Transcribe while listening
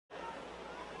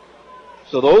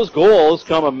So those goals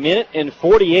come a minute and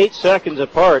 48 seconds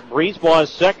apart. Brisebois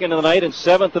second of the night and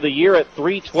seventh of the year at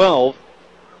 3:12.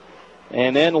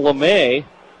 And then LeMay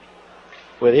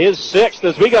with his sixth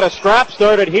as we got a scrap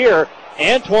started here.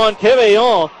 Antoine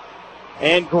Quevillon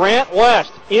and Grant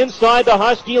West inside the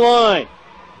Husky line.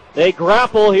 They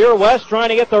grapple here. West trying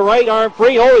to get the right arm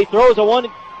free. Oh, he throws a one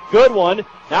good one.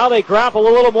 Now they grapple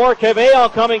a little more.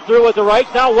 Quevillon coming through with the right.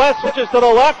 Now West switches to the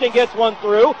left and gets one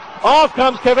through. Off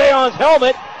comes Quevillon's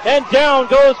helmet, and down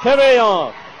goes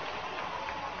Quevillon.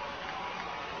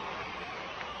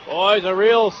 Boys, a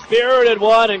real spirited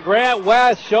one, and Grant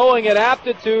West showing an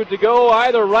aptitude to go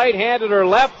either right-handed or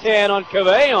left-hand on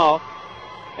Quevillon.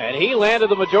 And he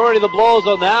landed the majority of the blows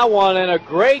on that one, and a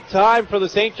great time for the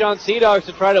St. John Sea Dogs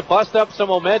to try to bust up some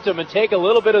momentum and take a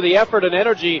little bit of the effort and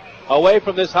energy away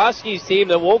from this Huskies team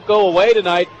that won't go away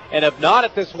tonight, and if not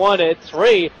at this one at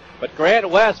 3. But Grant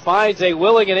West finds a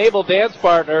willing and able dance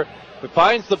partner who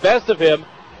finds the best of him,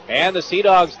 and the Sea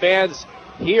Dogs fans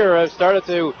here have started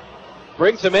to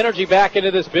bring some energy back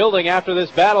into this building after this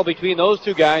battle between those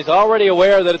two guys, already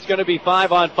aware that it's going to be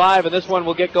 5-on-5, and this one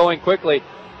will get going quickly.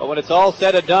 But when it's all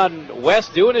said and done,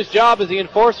 West doing his job as the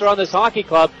enforcer on this hockey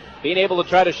club, being able to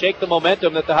try to shake the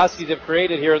momentum that the Huskies have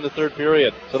created here in the third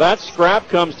period. So that scrap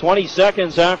comes 20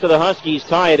 seconds after the Huskies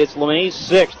tie it. It's LeMay's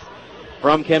sixth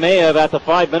from Kemeyev at the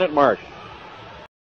 5-minute mark.